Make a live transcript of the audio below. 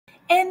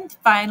And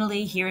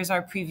finally, here's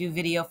our preview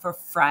video for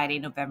Friday,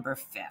 November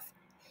 5th.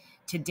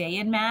 Today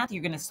in math,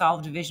 you're going to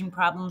solve division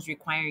problems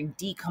requiring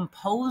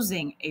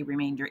decomposing a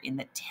remainder in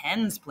the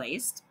tens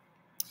place.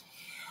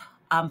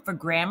 For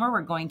grammar,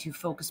 we're going to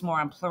focus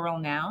more on plural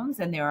nouns,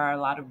 and there are a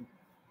lot of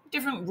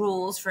different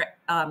rules for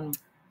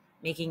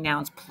making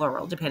nouns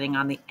plural depending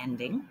on the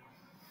ending.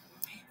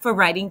 For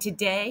writing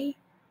today,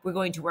 we're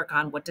going to work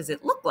on what does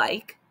it look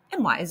like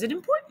and why is it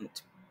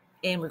important.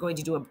 And we're going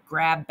to do a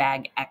grab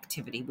bag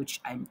activity, which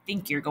I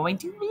think you're going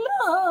to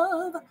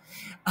love.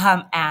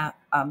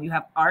 You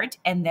have art,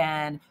 and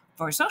then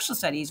for social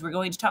studies, we're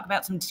going to talk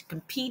about some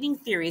competing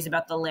theories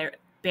about the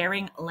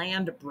Bering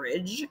Land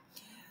Bridge.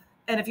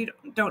 And if you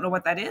don't know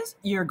what that is,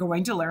 you're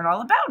going to learn all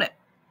about it.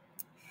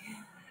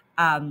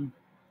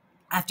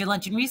 After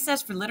lunch and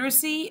recess for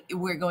literacy,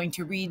 we're going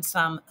to read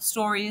some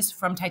stories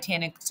from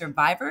Titanic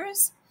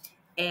survivors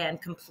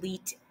and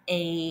complete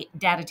a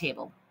data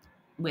table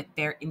with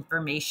their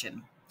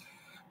information.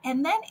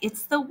 And then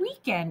it's the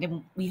weekend,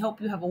 and we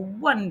hope you have a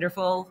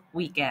wonderful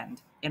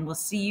weekend. And we'll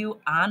see you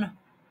on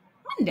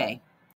Monday.